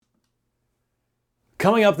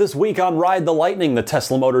Coming up this week on Ride the Lightning, the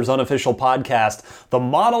Tesla Motors unofficial podcast, the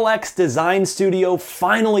Model X design studio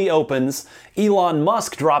finally opens, Elon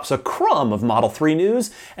Musk drops a crumb of Model 3 news,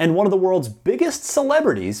 and one of the world's biggest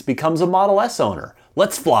celebrities becomes a Model S owner.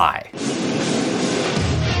 Let's fly.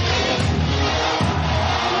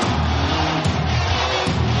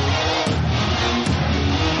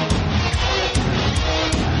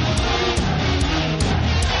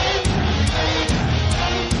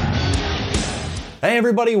 Hey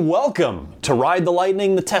everybody, welcome to Ride the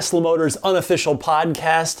Lightning, the Tesla Motors unofficial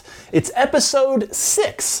podcast. It's episode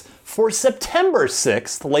 6 for September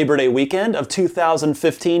 6th, Labor Day weekend of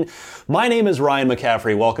 2015. My name is Ryan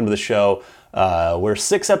McCaffrey. Welcome to the show. We're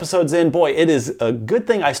 6 episodes in. Boy, it is a good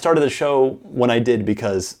thing I started the show when I did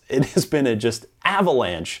because it has been a just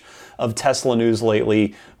avalanche of Tesla news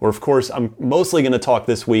lately, where of course I'm mostly going to talk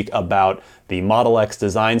this week about the Model X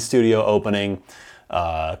design studio opening,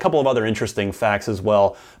 a couple of other interesting facts as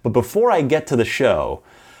well. But before I get to the show,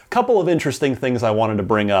 a couple of interesting things I wanted to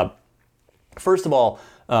bring up. First of all,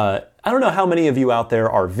 I don't know how many of you out there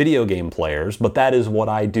are video game players, but that is what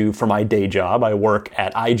I do for my day job. I work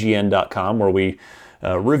at IGN.com, where we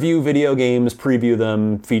review video games, preview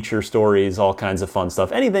them, feature stories, all kinds of fun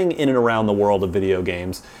stuff, anything in and around the world of video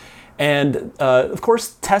games. And, of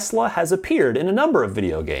course, Tesla has appeared in a number of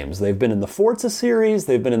video games. They've been in the Forza series,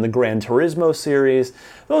 they've been in the Gran Turismo series.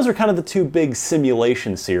 Those are kind of the two big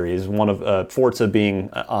simulation series, one of Forza being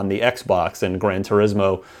on the Xbox and Gran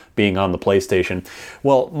Turismo being on the PlayStation.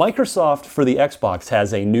 Well, Microsoft for the Xbox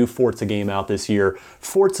has a new Forza game out this year,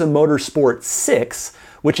 Forza Motorsport 6,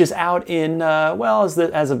 which is out in, as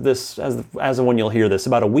of when you'll hear this,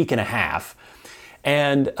 about a week and a half.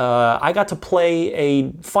 And I got to play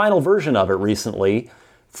a final version of it recently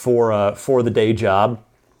for the day job.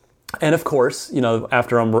 And of course, you know,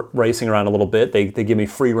 after I'm racing around a little bit, they give me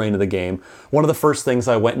free reign of the game. One of the first things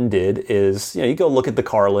I went and did is, you go look at the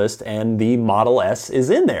car list and the Model S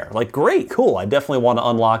is in there. Like, great, cool, I definitely want to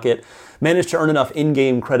unlock it. Managed to earn enough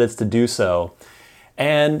in-game credits to do so.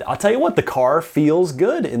 And I'll tell you what, the car feels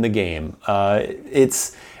good in the game.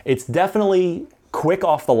 It's definitely quick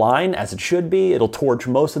off the line, as it should be. It'll torch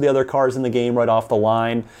most of the other cars in the game right off the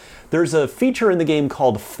line. There's a feature in the game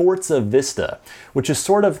called Forza Vista, which is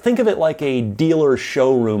sort of, think of it like a dealer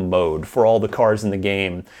showroom mode for all the cars in the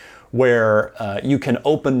game, where you can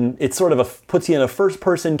open, it sort of puts you in a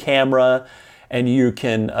first-person camera, and you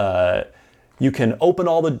can open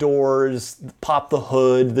all the doors, pop the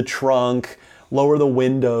hood, the trunk, lower the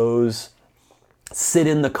windows, sit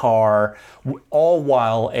in the car, all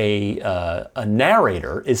while a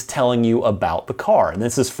narrator is telling you about the car. And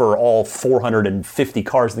this is for all 450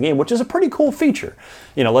 cars in the game, which is a pretty cool feature.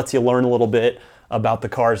 Lets you learn a little bit about the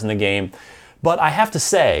cars in the game. But I have to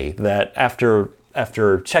say that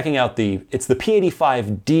after checking out it's the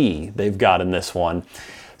P85D they've got in this one,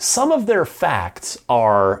 some of their facts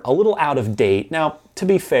are a little out of date. Now, to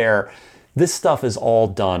be fair, this stuff is all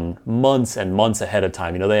done months and months ahead of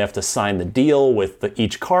time. They have to sign the deal with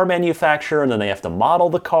each car manufacturer, and then they have to model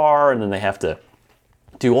the car, and then they have to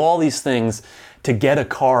do all these things to get a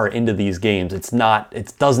car into these games.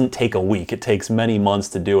 It doesn't take a week. It takes many months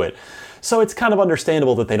to do it. So it's kind of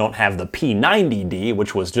understandable that they don't have the P90D,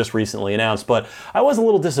 which was just recently announced, but I was a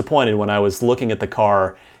little disappointed when I was looking at the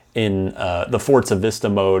car in the Forza Vista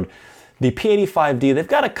mode. The P85D, they've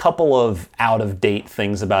got a couple of out-of-date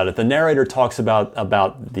things about it. The narrator talks about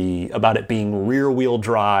it being rear-wheel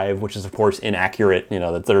drive, which is of course inaccurate.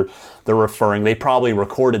 That they're referring. They probably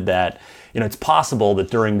recorded that. It's possible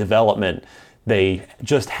that during development they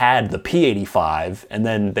just had the P85 and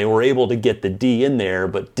then they were able to get the D in there,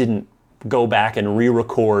 but didn't go back and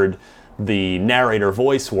re-record the narrator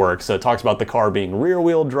voice work. So it talks about the car being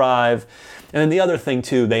rear-wheel drive. And then the other thing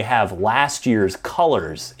too, they have last year's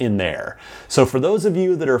colors in there. So for those of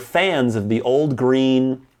you that are fans of the old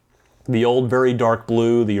green, the old very dark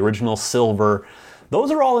blue, the original silver,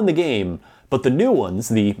 those are all in the game. But the new ones,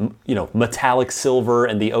 the metallic silver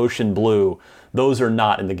and the ocean blue, those are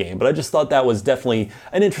not in the game. But I just thought that was definitely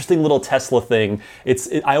an interesting little Tesla thing.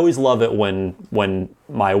 I always love it when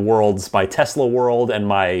my Tesla world and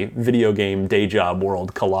my video game day job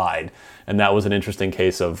world collide. And that was an interesting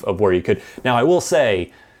case of where you could. Now, I will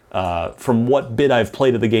say, from what bit I've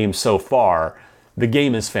played of the game so far, the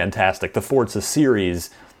game is fantastic. The Forza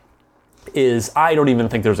series is, I don't even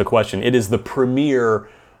think there's a question, it is the premier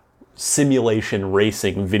simulation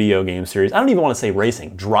racing video game series. I don't even want to say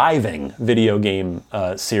racing, driving video game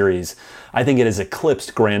series. I think it has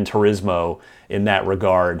eclipsed Gran Turismo in that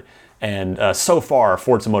regard. And so far,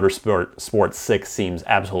 Forza Motorsport 6 seems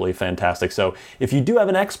absolutely fantastic. So if you do have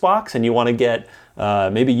an Xbox and you want to get,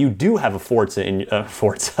 maybe you do have a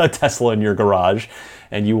Forza Tesla in your garage,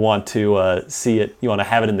 and you want to see it, you want to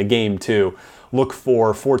have it in the game too, look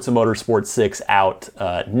for Forza Motorsport 6 out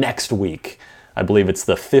next week. I believe it's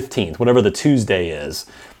the 15th, whatever the Tuesday is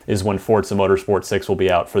when Forza Motorsport 6 will be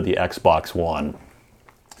out for the Xbox One.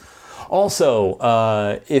 Also,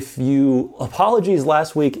 apologies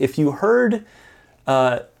last week, if you heard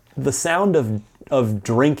the sound of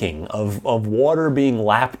drinking, of water being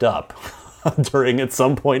lapped up at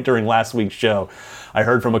some point during last week's show, I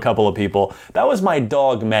heard from a couple of people. That was my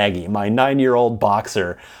dog Maggie, my 9-year-old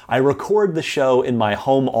boxer. I record the show in my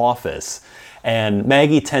home office, and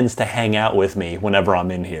Maggie tends to hang out with me whenever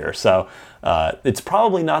I'm in here. So it's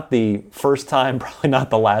probably not the first time, probably not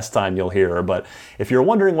the last time you'll hear her, but if you're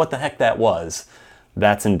wondering what the heck that was,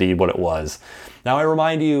 that's indeed what it was. Now I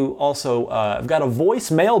remind you also, I've got a voice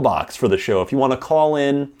mailbox for the show. If you want to call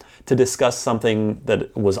in to discuss something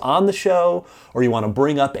that was on the show, or you want to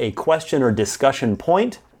bring up a question or discussion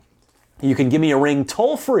point, you can give me a ring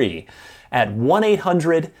toll-free at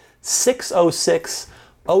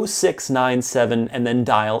 1-800-606-0697 and then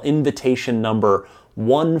dial invitation number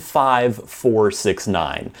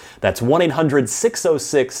 15469. That's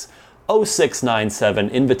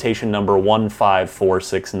 1-800-606-0697, invitation number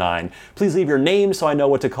 15469. Please leave your name so I know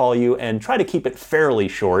what to call you, and try to keep it fairly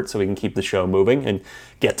short so we can keep the show moving and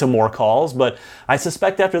get to more calls. But I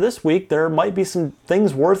suspect after this week there might be some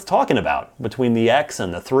things worth talking about between the X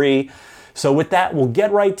and the 3. So with that, we'll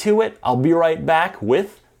get right to it. I'll be right back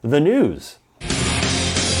with the news.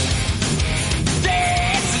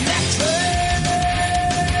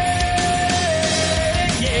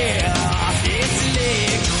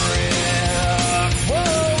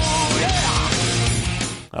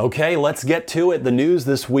 Okay, let's get to it. The news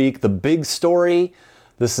this week, the big story.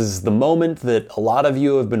 This is the moment that a lot of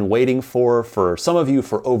you have been waiting for some of you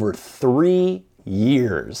for over 3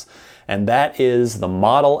 years. And that is the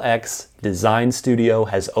Model X design studio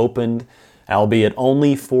has opened, albeit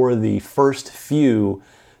only for the first few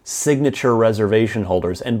signature reservation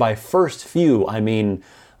holders. And by first few, I mean,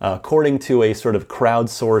 according to a sort of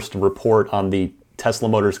crowdsourced report on the Tesla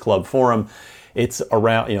Motors Club forum, it's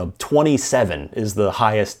around, 27 is the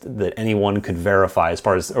highest that anyone could verify, as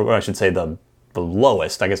far as, or I should say the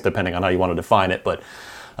lowest, I guess, depending on how you want to define it. But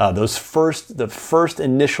the first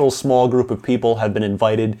initial small group of people have been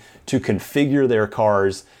invited to configure their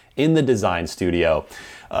cars in the design studio.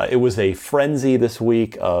 It was a frenzy this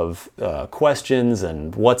week of questions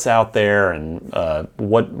and what's out there and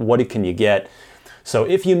what can you get. So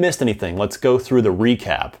if you missed anything, let's go through the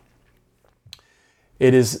recap.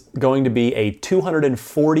 It is going to be a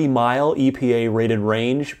 240-mile EPA-rated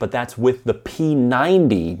range, but that's with the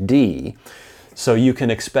P90D. So you can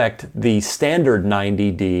expect the standard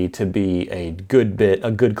 90D to be a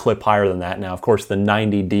good clip higher than that. Now, of course, the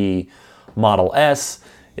 90D Model S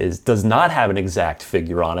does not have an exact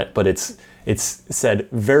figure on it, but it's said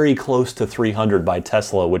very close to 300 by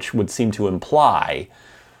Tesla, which would seem to imply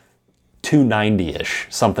 290-ish,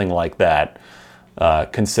 something like that,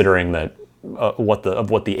 considering that what the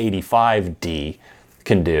 85D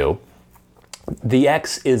can do. The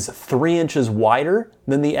X is 3 inches wider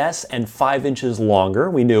than the S and 5 inches longer.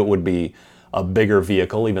 We knew it would be a bigger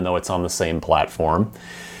vehicle, even though it's on the same platform.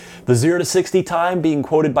 The 0 to 60 time being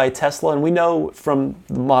quoted by Tesla, and we know from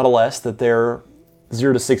the Model S that their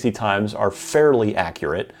 0 to 60 times are fairly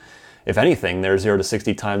accurate. If anything, their 0 to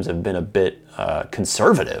 60 times have been a bit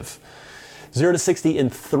conservative. 0 to 60 in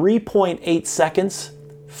 3.8 seconds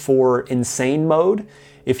for insane mode.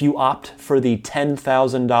 If you opt for the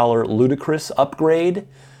 $10,000 ludicrous upgrade,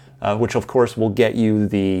 which of course will get you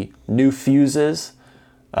the new fuses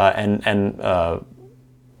and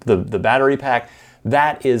the battery pack,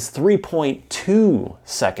 that is 3.2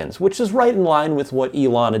 seconds, which is right in line with what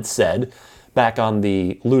Elon had said back on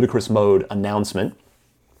the ludicrous mode announcement.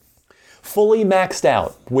 Fully maxed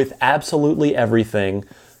out with absolutely everything.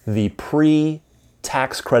 The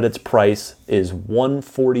pre-tax credits price is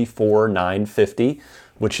 $144,950,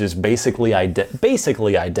 which is basically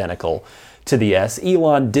identical to the S.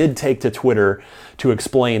 Elon did take to Twitter to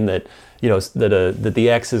explain that that the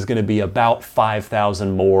X is going to be about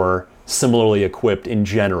 5,000 more similarly equipped in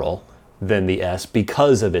general than the S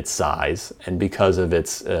because of its size and because of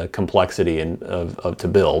its complexity and to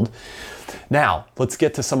build. Now, let's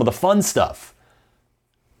get to some of the fun stuff.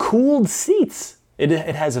 Cooled seats. It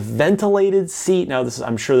has a ventilated seat. Now,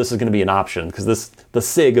 I'm sure this is going to be an option because the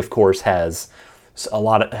SIG, of course, has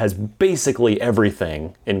basically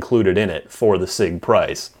everything included in it for the SIG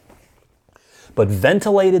price. but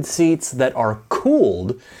ventilated seats that are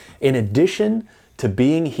cooled in addition to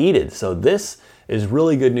being heated. So this is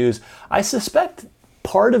really good news. I suspect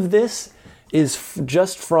part of this is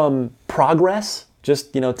just from progress,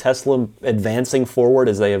 just, Tesla advancing forward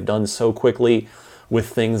as they have done so quickly with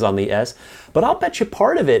things on the S. But I'll bet you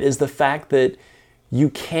part of it is the fact that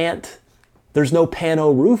there's no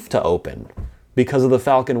pano roof to open because of the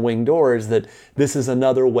Falcon Wing doors, that this is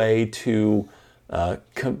another way to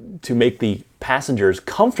make the passengers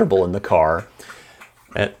comfortable in the car.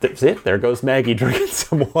 That's it. There goes Maggie drinking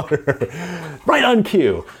some water. Right on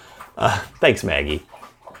cue. Thanks, Maggie.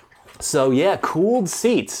 So yeah, cooled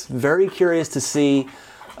seats. Very curious to see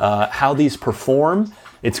how these perform.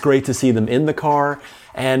 It's great to see them in the car.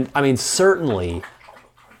 And I mean, certainly,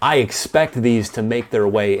 I expect these to make their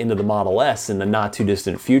way into the Model S in the not too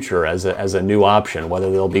distant future as a new option,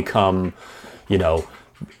 whether they'll become,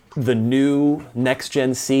 the new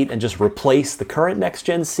next-gen seat and just replace the current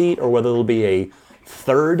next-gen seat, or whether it'll be a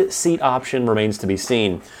third seat option remains to be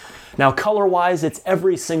seen. Now, color-wise, it's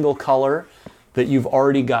every single color that you've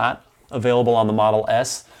already got available on the Model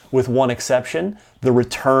S, with one exception, the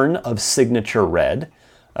return of signature red.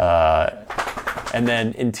 And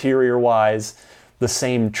then interior-wise, the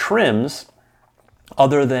same trims,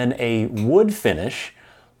 other than a wood finish,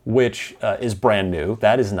 which is brand new.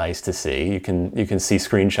 That is nice to see. You can see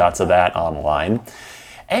screenshots of that online.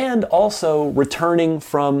 And also returning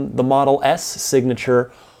from the Model S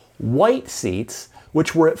signature white seats,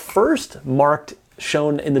 which were at first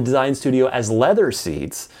shown in the design studio as leather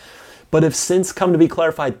seats, but have since come to be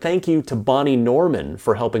clarified. Thank you to Bonnie Norman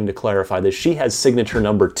for helping to clarify this. She has signature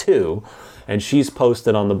number 2, and she's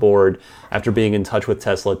posted on the board after being in touch with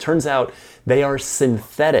Tesla. It turns out they are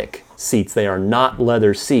synthetic seats. They are not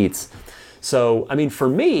leather seats. So, I mean, for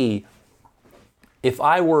me,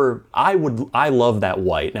 I love that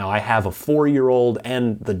white. Now, I have a 4-year-old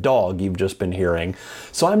and the dog you've just been hearing,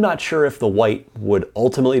 so I'm not sure if the white would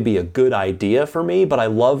ultimately be a good idea for me, but I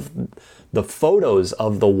love the photos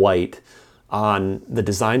of the white on the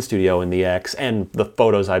design studio in the X, and the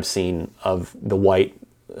photos I've seen of the white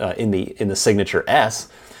in the Signature S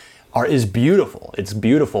is beautiful. It's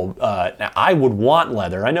beautiful. Now, I would want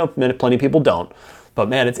leather. I know plenty of people don't, but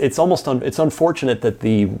man, it's unfortunate that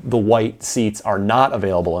the white seats are not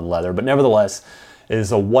available in leather. But nevertheless, it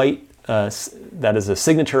is a white that is a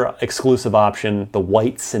Signature exclusive option. The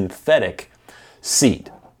white synthetic seat.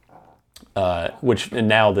 The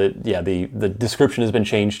description has been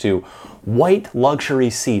changed to white luxury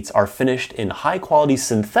seats are finished in high quality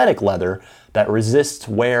synthetic leather that resists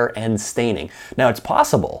wear and staining. Now, it's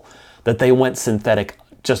possible that they went synthetic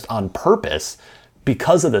just on purpose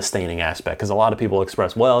because of the staining aspect, because a lot of people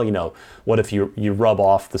express, well, what if you rub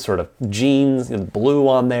off the sort of jeans and blue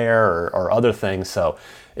on there or other things. So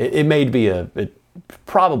it may be it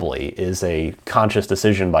probably is a conscious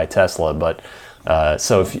decision by Tesla, but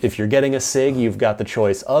so if you're getting a SIG, you've got the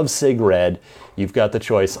choice of SIG red, you've got the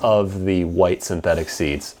choice of the white synthetic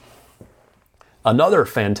seats. Another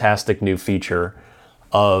fantastic new feature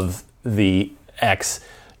of the X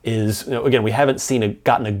is, again, we haven't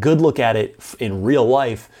gotten a good look at it in real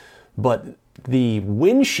life, but the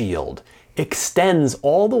windshield extends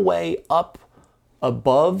all the way up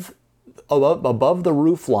above the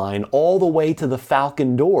roof line, all the way to the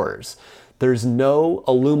Falcon doors. There's no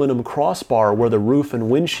aluminum crossbar where the roof and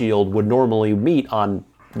windshield would normally meet on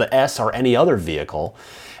the S or any other vehicle.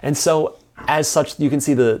 And so, as such, you can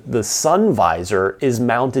see the sun visor is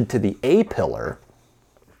mounted to the A-pillar.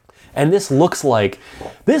 And this looks like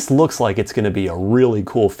it's going to be a really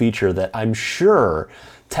cool feature that I'm sure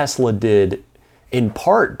Tesla did in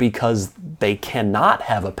part because they cannot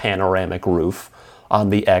have a panoramic roof on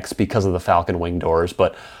the X because of the Falcon Wing doors,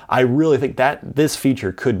 but I really think that this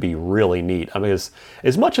feature could be really neat. I mean,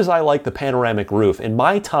 as much as I like the panoramic roof, in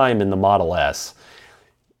my time in the Model S,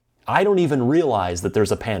 I don't even realize that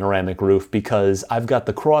there's a panoramic roof because I've got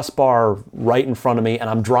the crossbar right in front of me and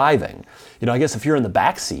I'm driving. I guess if you're in the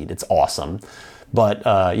back seat, it's awesome. But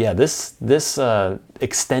this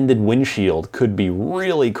extended windshield could be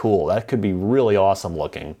really cool. That could be really awesome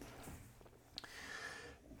looking.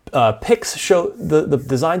 Pics show, the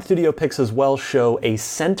design studio pics as well show a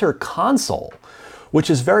center console, which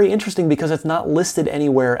is very interesting because it's not listed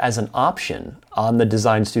anywhere as an option on the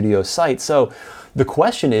design studio site. So the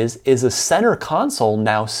question is a center console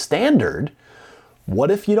now standard?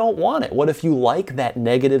 What if you don't want it? What if you like that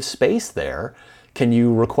negative space there? Can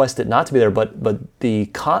you request it not to be there? But a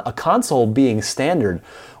console being standard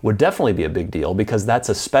would definitely be a big deal because that's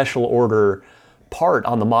a special order part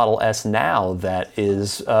on the Model S now that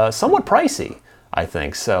is somewhat pricey. I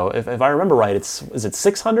think. So if I remember right, is it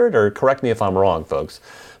 600, or correct me if I'm wrong, folks,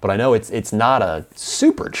 but I know it's not a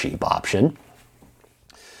super cheap option.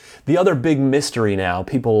 The other big mystery now,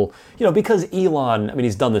 people, because Elon, I mean,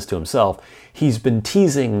 he's done this to himself, he's been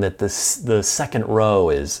teasing that the second row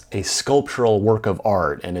is a sculptural work of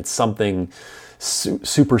art, and it's something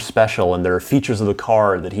super special, and there are features of the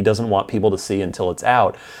car that he doesn't want people to see until it's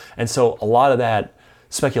out. And so a lot of that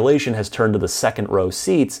speculation has turned to the second row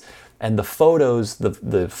seats, and the photos,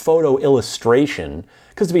 the photo illustration,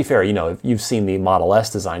 because to be fair, if you've seen the Model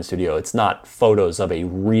S design studio, it's not photos of a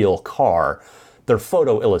real car. They're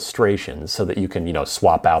photo illustrations so that you can,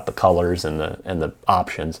 swap out the colors and the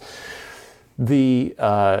options.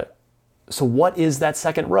 So what is that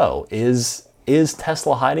second row? Is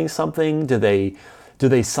Tesla hiding something? Do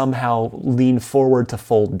they somehow lean forward to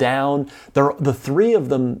fold down? The three of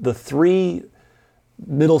them, the three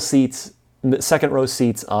middle seats, second row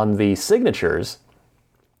seats on the signatures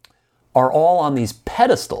are all on these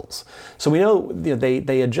pedestals. So we know,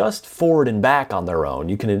 they adjust forward and back on their own.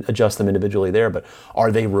 You can adjust them individually there, but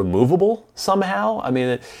are they removable somehow? I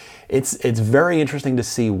mean, it's very interesting to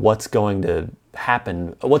see what's going to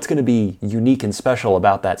happen, what's going to be unique and special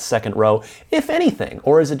about that second row, if anything.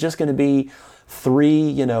 Or is it just going to be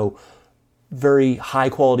three, very high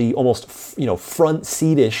quality, almost, front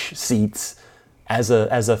seat-ish seats as a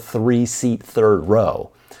 3-seat third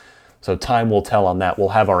row? So time will tell on that. We'll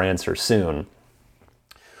have our answer soon.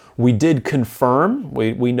 We did confirm,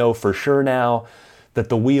 we know for sure now, that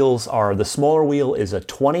the smaller wheel is a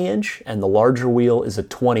 20-inch and the larger wheel is a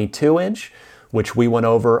 22-inch, which we went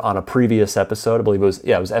over on a previous episode. I believe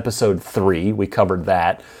it was episode 3. We covered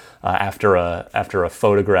that after a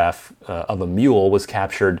photograph of a mule was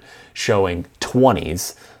captured showing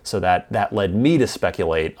 20s. So that led me to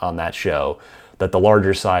speculate on that show that the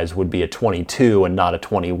larger size would be a 22 and not a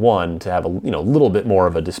 21 to have a little bit more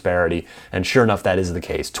of a disparity. And sure enough, that is the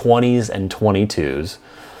case. 20s and 22s.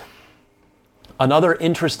 Another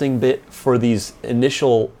interesting bit for these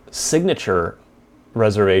initial signature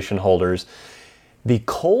reservation holders, the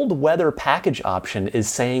cold weather package option is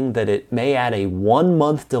saying that it may add a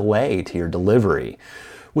 1-month delay to your delivery,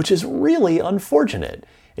 which is really unfortunate.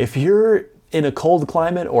 If you're in a cold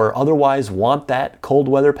climate or otherwise want that cold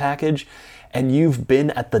weather package, and you've been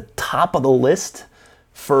at the top of the list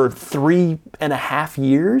for 3.5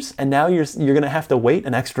 years, and now you're going to have to wait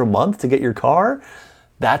an extra month to get your car,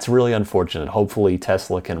 that's really unfortunate. Hopefully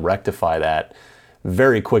Tesla can rectify that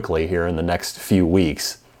very quickly here in the next few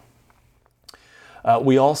weeks.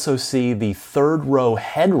 We also see the third row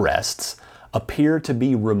headrests appear to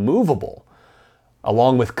be removable,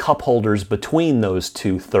 along with cup holders between those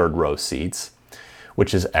two third row seats,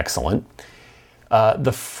 which is excellent.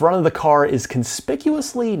 The front of the car is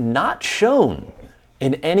conspicuously not shown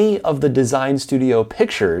in any of the design studio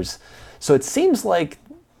pictures, so it seems like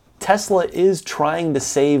Tesla is trying to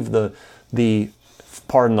save the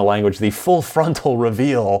pardon the language, the full frontal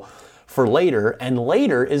reveal for later, and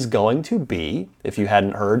later is going to be, if you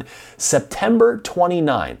hadn't heard, September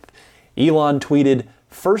 29th. Elon tweeted,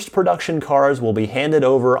 "First production cars will be handed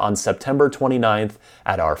over on September 29th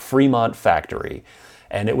at our Fremont factory."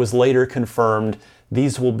 And it was later confirmed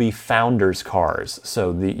these will be founders' cars.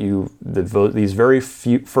 So these very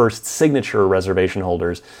few first signature reservation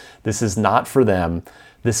holders, this is not for them.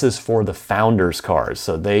 This is for the founders' cars.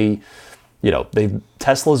 So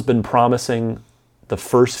Tesla's been promising the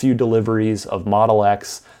first few deliveries of Model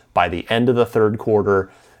X by the end of the third quarter,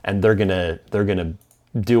 and they're gonna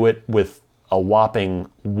do it with a whopping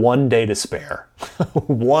 1 day to spare.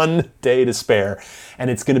 1 day to spare, and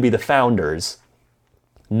it's going to be the founders,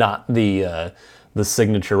 not the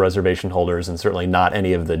signature reservation holders, and certainly not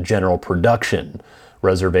any of the general production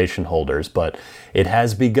reservation holders. But it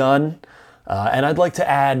has begun, and I'd like to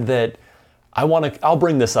add that I'll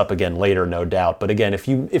bring this up again later, no doubt. But again, if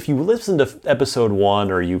you listen to episode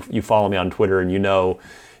 1 or you follow me on Twitter, and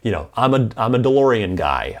I'm a DeLorean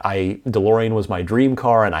guy. DeLorean was my dream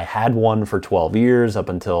car, and I had one for 12 years up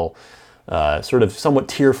until sort of somewhat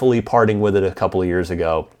tearfully parting with it a couple of years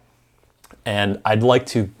ago. And I'd like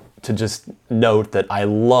to just note that I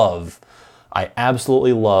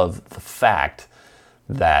absolutely love the fact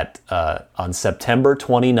that on September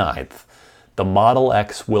 29th, the Model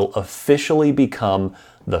X will officially become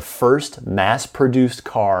the first mass-produced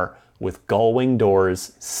car with gull-wing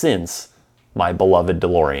doors since my beloved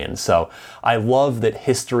DeLorean. So I love that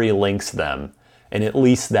history links them in at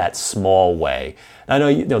least that small way. I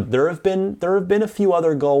know there have been a few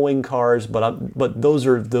other gull-wing cars, but those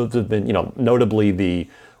have been notably the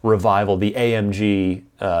revival, the AMG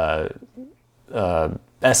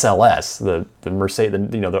SLS, the Mercedes,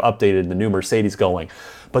 the updated, the new Mercedes going.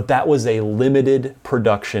 But that was a limited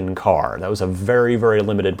production car. That was a very, very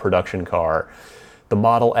limited production car. The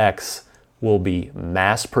Model X will be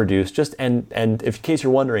mass produced. And if in case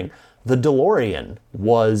you're wondering, the DeLorean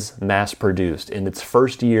was mass produced. In its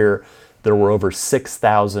first year, there were over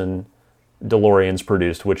 6,000 DeLoreans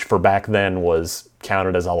produced, which for back then was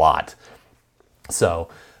counted as a lot. So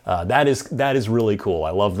that is really cool. I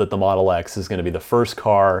love that the Model X is going to be the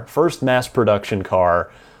first mass production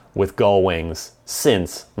car with gull wings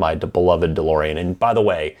since my beloved DeLorean. And by the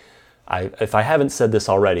way, if I haven't said this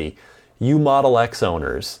already, you Model X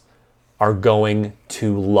owners are going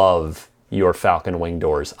to love your Falcon wing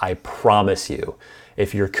doors. I promise you.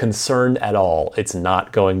 If you're concerned at all, it's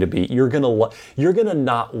not going to be. You're gonna want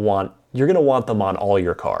them on all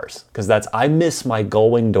your cars, because I miss my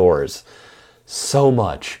gull wing doors so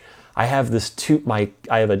much. I have an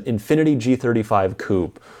Infiniti G35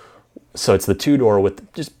 coupe, so it's the 2-door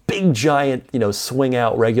with just big giant, swing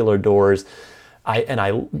out regular doors.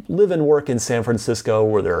 I live and work in San Francisco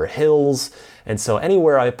where there are hills, and so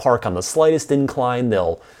anywhere I park on the slightest incline,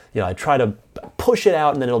 I try to push it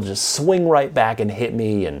out and then it'll just swing right back and hit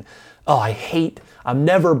me. And I'm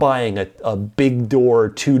never buying a big door,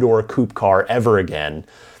 2-door coupe car ever again,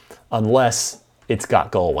 unless it's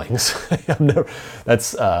got gull wings.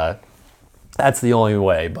 That's the only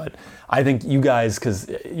way. But I think you guys, because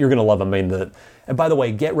you're going to love them. And by the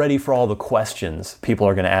way, get ready for all the questions people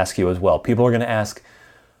are going to ask you as well. People are going to ask,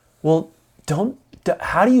 well,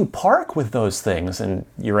 how do you park with those things? And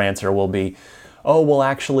your answer will be, oh, well,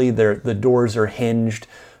 actually, the doors are hinged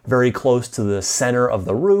very close to the center of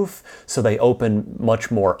the roof, so they open much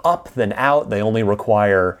more up than out. They only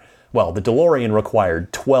require, the DeLorean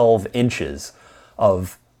required 12 inches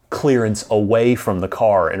of clearance away from the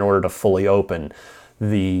car in order to fully open.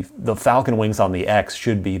 The Falcon wings on the X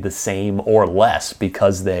should be the same or less,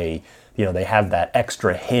 because they have that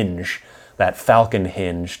extra hinge, that Falcon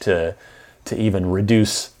hinge to even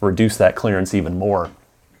reduce that clearance even more.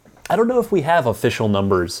 I don't know if we have official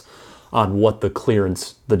numbers on what the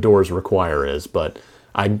clearance the doors require is, but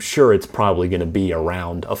I'm sure it's probably going to be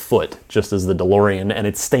around a foot, just as the DeLorean and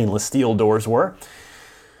its stainless steel doors were.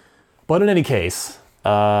 But in any case,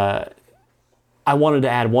 I wanted to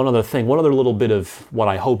add one other little bit of what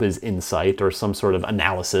I hope is insight or some sort of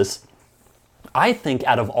analysis. I think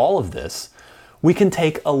out of all of this, we can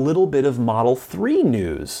take a little bit of Model 3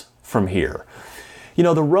 news from here.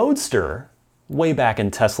 The Roadster, way back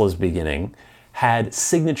in Tesla's beginning, had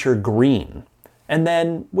signature green. And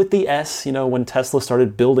then with the S, when Tesla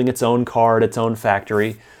started building its own car at its own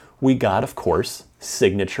factory, we got, of course,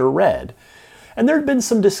 signature red. And there had been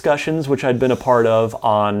some discussions, which I'd been a part of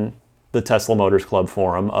on the Tesla Motors Club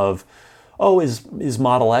forum, of, is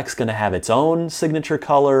Model X going to have its own signature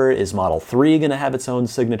color? Is Model 3 going to have its own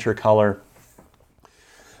signature color?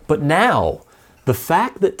 But now, the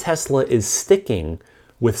fact that Tesla is sticking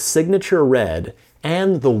with signature red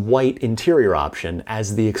and the white interior option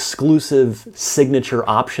as the exclusive signature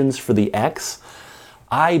options for the X,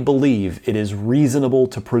 I believe it is reasonable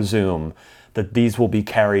to presume that these will be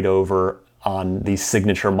carried over on the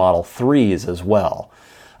signature Model 3s as well.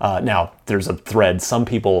 Now, there's a thread. Some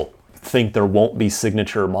people think there won't be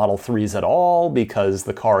signature Model 3s at all because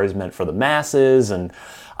the car is meant for the masses, and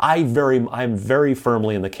I'm very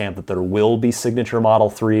firmly in the camp that there will be signature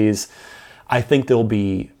Model 3s. I think there'll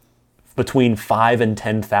be between 5,000 and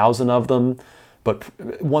 10,000 of them, but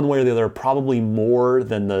one way or the other, probably more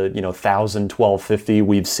than the 1,000, 1,250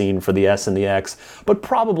 we've seen for the S and the X, but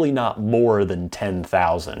probably not more than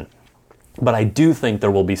 10,000. But I do think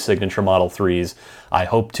there will be signature Model 3s. I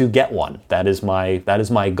hope to get one. That is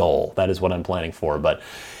my goal. That is what I'm planning for. But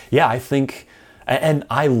yeah, I think, and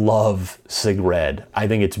I love Sig Red. I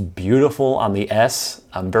think it's beautiful on the S.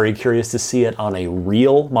 I'm very curious to see it on a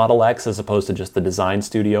real Model X as opposed to just the design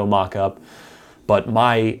studio mock-up. But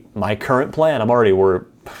my current plan,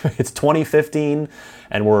 it's 2015,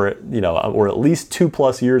 and we're at least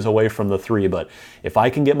 2+ years away from the 3. But if I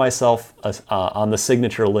can get myself on the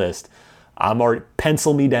signature list,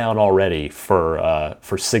 pencil me down already for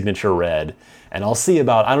signature red. And I'll see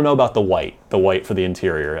I don't know about the white for the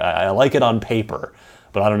interior. I like it on paper,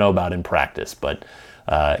 but I don't know about in practice. But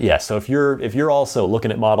so if you're also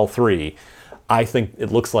looking at Model 3, I think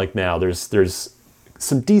it looks like now there's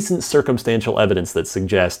some decent circumstantial evidence that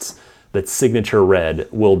suggests that signature red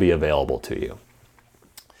will be available to you.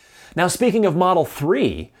 Now, speaking of Model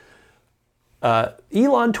 3,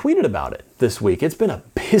 Elon tweeted about it this week. It's been a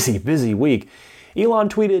busy week. Elon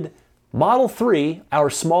tweeted, Model 3, our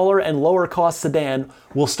smaller and lower cost sedan,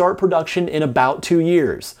 will start production in about 2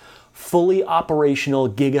 years. fully operational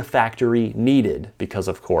gigafactory needed because,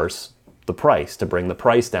 of course, the price, to bring the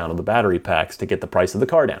price down of the battery packs to get the price of the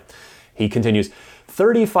car down. He continues,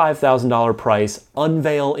 $35,000 price,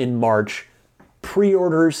 unveil in March,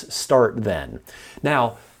 pre-orders start then.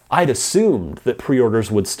 Now, I'd assumed that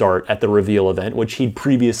pre-orders would start at the reveal event, which he'd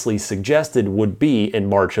previously suggested would be in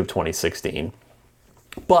March of 2016.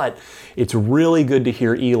 But it's really good to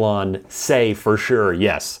hear Elon say for sure,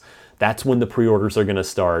 yes, that's when the pre-orders are going to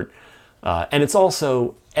start. And it's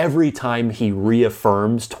also, every time he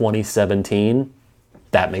reaffirms 2017,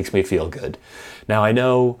 that makes me feel good. Now, I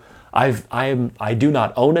know I do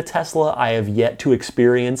not own a Tesla. I have yet to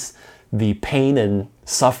experience the pain and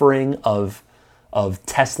suffering of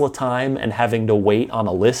Tesla time and having to wait on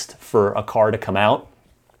a list for a car to come out.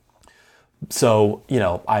 So,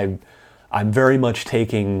 I'm very much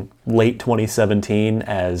taking late 2017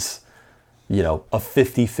 as, a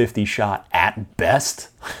 50-50 shot at best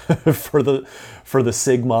for the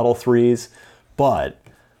SIG Model 3s. But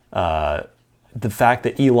the fact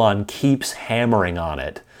that Elon keeps hammering on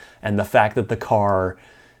it, and the fact that the car,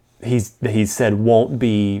 he said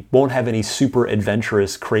won't have any super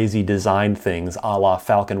adventurous, crazy design things a la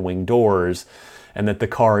Falcon Wing doors, and that the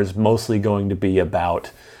car is mostly going to be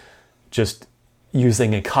about just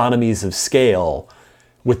using economies of scale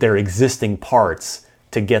with their existing parts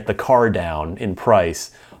to get the car down in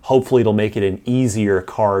price. Hopefully it'll make it an easier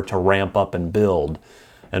car to ramp up and build,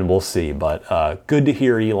 and we'll see. But good to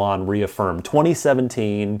hear Elon reaffirm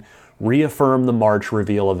 2017, reaffirm the March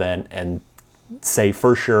reveal event, and say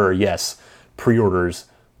for sure, yes, pre-orders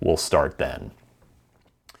will start then.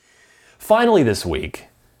 Finally this week,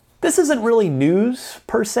 this isn't really news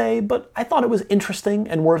per se, but I thought it was interesting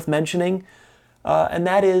and worth mentioning, and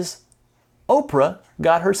that is Oprah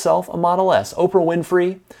got herself a Model S. Oprah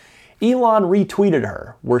Winfrey, Elon retweeted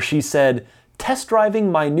her where she said, "Test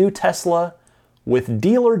driving my new Tesla with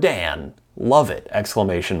dealer Dan. Love it!"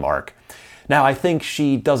 exclamation mark. Now, I think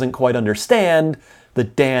she doesn't quite understand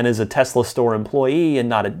that Dan is a Tesla store employee and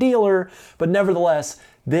not a dealer, but nevertheless,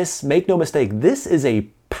 this, make no mistake, this is a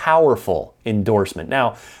powerful endorsement.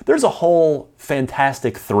 Now, there's a whole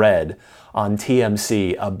fantastic thread on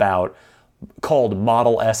TMC called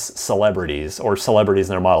Model S celebrities, or celebrities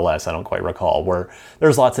in their Model S, I don't quite recall, where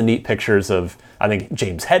there's lots of neat pictures of, I think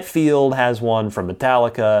James Hetfield has one from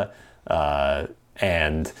Metallica,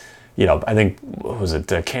 and I think, was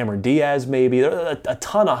it Cameron Diaz maybe? A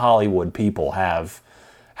ton of Hollywood people have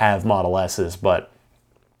Model S's, but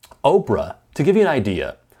Oprah, to give you an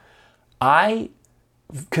idea, I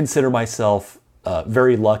consider myself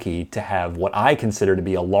very lucky to have what I consider to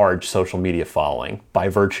be a large social media following by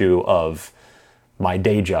virtue of my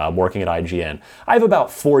day job working at IGN. I have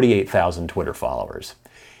about 48,000 Twitter followers.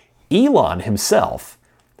 Elon himself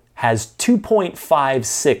has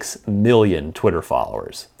 2.56 million Twitter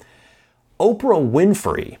followers. Oprah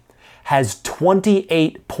Winfrey has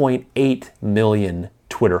 28.8 million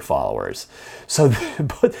Twitter followers. So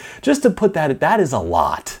just to put that is a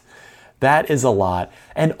lot. That is a lot.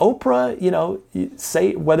 And Oprah,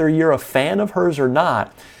 say whether you're a fan of hers or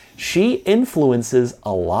not, she influences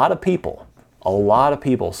a lot of people. A lot of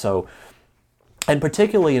people. So, and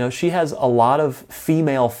particularly, she has a lot of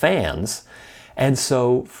female fans. And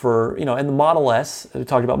so and the Model S, we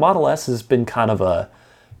talked about, Model S has been kind of a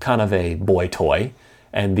boy toy,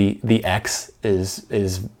 and the X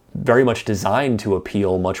is very much designed to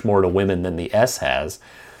appeal much more to women than the S has.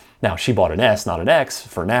 Now, she bought an S, not an X,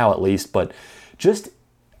 for now at least, but just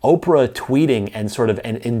Oprah tweeting and sort of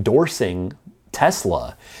endorsing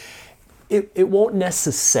Tesla, it won't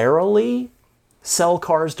necessarily sell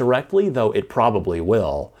cars directly, though it probably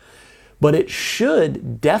will. But it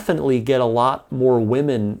should definitely get a lot more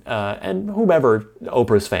women, and whomever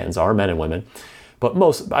Oprah's fans are, men and women, but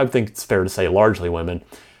most, I think it's fair to say largely women,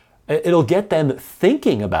 it'll get them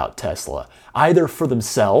thinking about Tesla, either for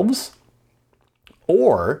themselves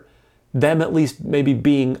or them at least maybe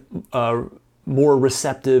being more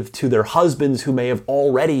receptive to their husbands who may have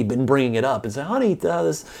already been bringing it up and say, "Honey,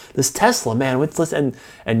 this Tesla, man, what's this?" And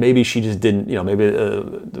maybe she just didn't, maybe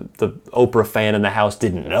the Oprah fan in the house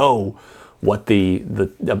didn't know what the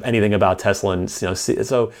anything about Tesla, and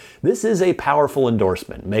so this is a powerful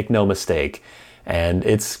endorsement. Make no mistake. And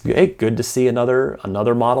it's good to see another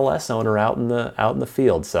Model S owner out in the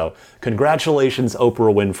field. So congratulations,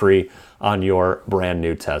 Oprah Winfrey, on your brand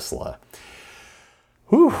new Tesla.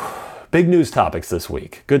 Whew. Big news topics this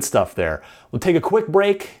week. Good stuff there. We'll take a quick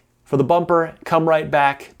break for the bumper, come right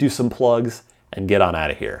back, do some plugs, and get on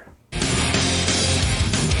out of here.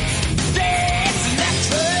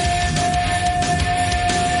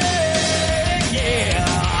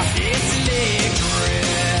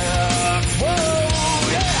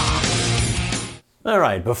 All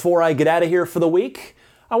right, before I get out of here for the week,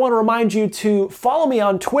 I want to remind you to follow me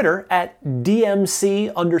on Twitter at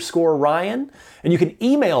DMC_Ryan, and you can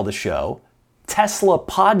email the show,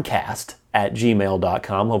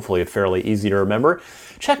 teslapodcast@gmail.com. Hopefully it's fairly easy to remember.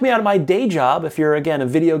 Check me out at my day job if you're, again, a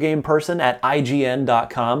video game person at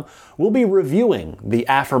IGN.com. We'll be reviewing the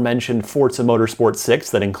aforementioned Forza Motorsport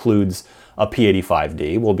 6 that includes a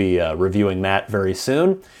P85D. We'll be reviewing that very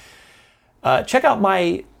soon. Check out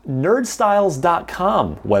my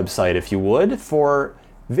nerdstyles.com website, if you would, for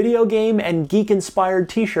video game and geek-inspired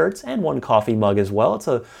t-shirts and one coffee mug as well. It's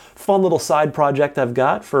a fun little side project I've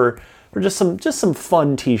got for just some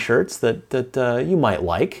fun t-shirts that you might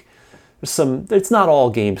like. It's not all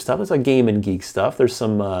game stuff. It's like game and geek stuff. There's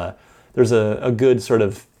a good sort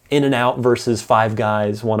of In-N-Out versus Five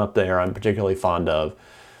Guys one up there I'm particularly fond of,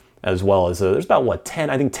 as well as there's about 10.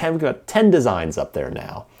 I think 10. We've got 10 designs up there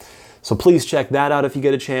now. So please check that out if you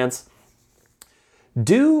get a chance.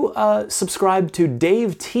 Do subscribe to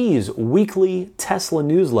Dave T's weekly Tesla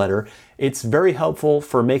newsletter. It's very helpful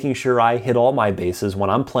for making sure I hit all my bases when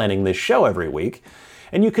I'm planning this show every week.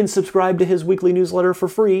 And you can subscribe to his weekly newsletter for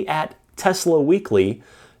free at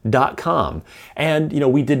teslaweekly.com. And,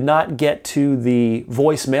 we did not get to the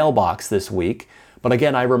voice mailbox this week. But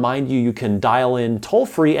again, I remind you, you can dial in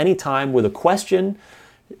toll-free anytime with a question,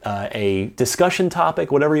 a discussion topic,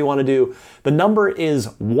 whatever you want to do. The number is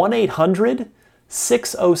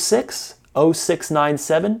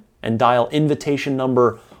 1-800-606-0697 and dial invitation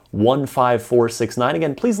number 15469.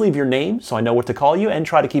 Again, please leave your name so I know what to call you and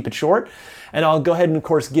try to keep it short. And I'll go ahead and, of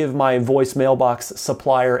course, give my voice mailbox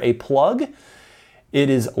supplier a plug. It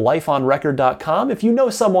is lifeonrecord.com. If you know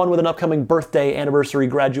someone with an upcoming birthday, anniversary,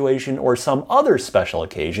 graduation, or some other special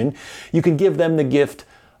occasion, you can give them the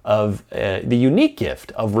unique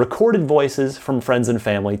gift of recorded voices from friends and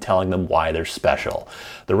family telling them why they're special.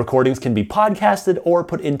 The recordings can be podcasted or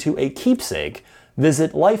put into a keepsake.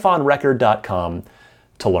 Visit lifeonrecord.com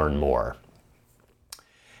to learn more.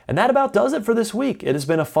 And that about does it for this week. It has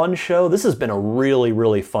been a fun show. This has been a really,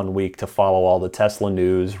 really fun week to follow all the Tesla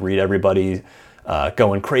news, read everybody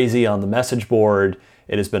going crazy on the message board.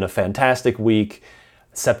 It has been a fantastic week.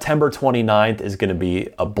 September 29th is going to be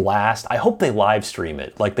a blast. I hope they live stream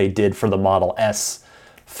it like they did for the Model S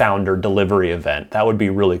founder delivery event. That would be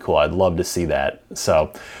really cool. I'd love to see that.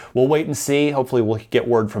 So we'll wait and see. Hopefully we'll get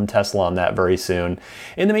word from Tesla on that very soon.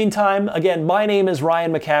 In the meantime, again, my name is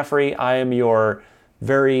Ryan McCaffrey. I am your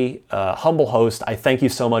very humble host. I thank you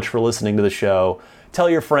so much for listening to the show. Tell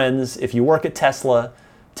your friends, if you work at Tesla,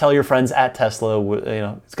 tell your friends at Tesla.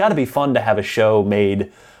 It's got to be fun to have a show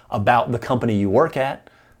made about the company you work at.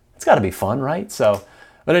 It's got to be fun, right? So,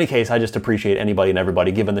 but in any case, I just appreciate anybody and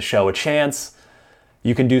everybody giving the show a chance.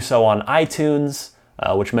 You can do so on iTunes,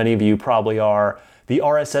 which many of you probably are. The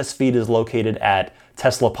RSS feed is located at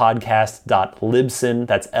teslapodcast.libsyn.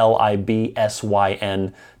 That's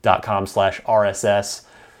libsyn.com/RSS.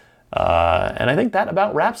 And I think that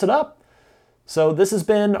about wraps it up. So this has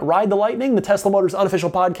been Ride the Lightning, the Tesla Motors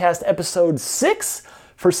unofficial podcast, episode 6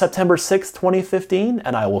 for September 6th, 2015.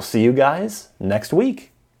 And I will see you guys next week.